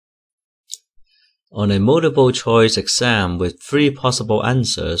On a multiple choice exam with 3 possible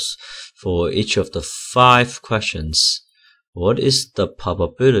answers for each of the 5 questions, what is the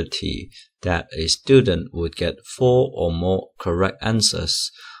probability that a student would get 4 or more correct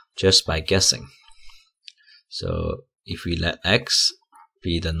answers just by guessing? So if we let x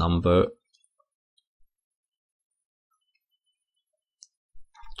be the number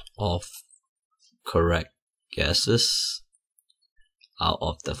of correct guesses out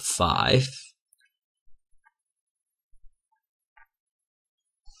of the 5,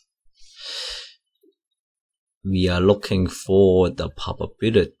 we are looking for the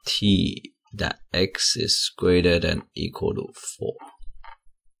probability that x is greater than equal to 4,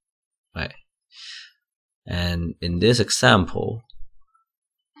 right? And in this example,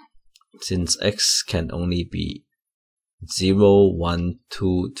 since x can only be 0, 1,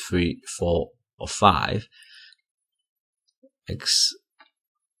 2, 3, 4, or 5, x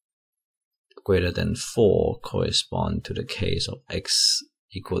greater than 4 correspond to the case of x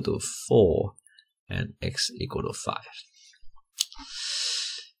equal to 4 and x equal to 5.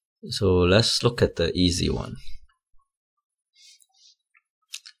 So let's look at the easy one.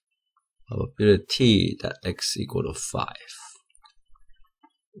 Probability that x equal to 5.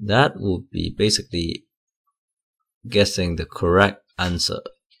 That would be basically guessing the correct answer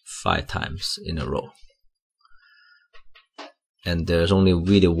 5 times in a row. And there's only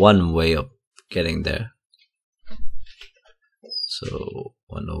really one way of getting there. So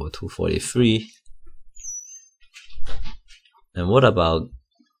 1 over 243. And what about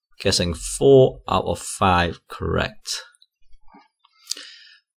guessing 4 out of 5 correct?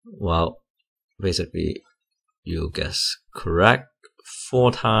 Well, basically you guess correct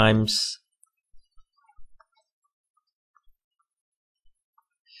 4 times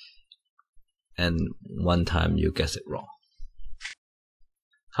and 1 time you guess it wrong.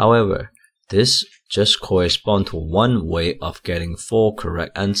 However, this just corresponds to one way of getting 4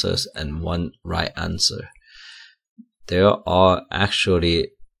 correct answers and 1 right answer. There are actually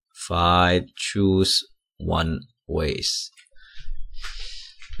 5 choose 1 ways.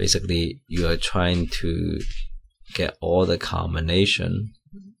 Basically, you are trying to get all the combination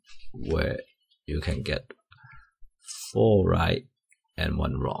where you can get 4 right and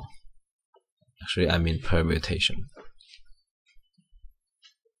 1 wrong. Actually, I mean permutation.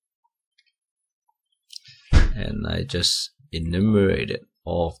 And I just enumerated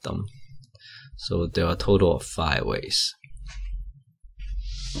all of them. So there are a total of 5 ways,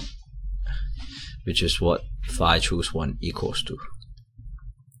 which is what 5 choose 1 equals to.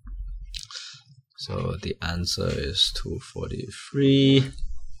 So the answer is 243.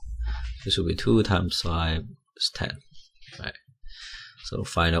 This will be 2 times 5 is 10. Right. So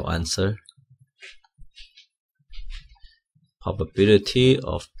final answer. Probability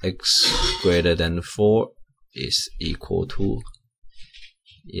of x greater than 4 is equal to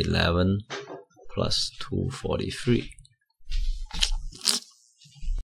 11 plus 243.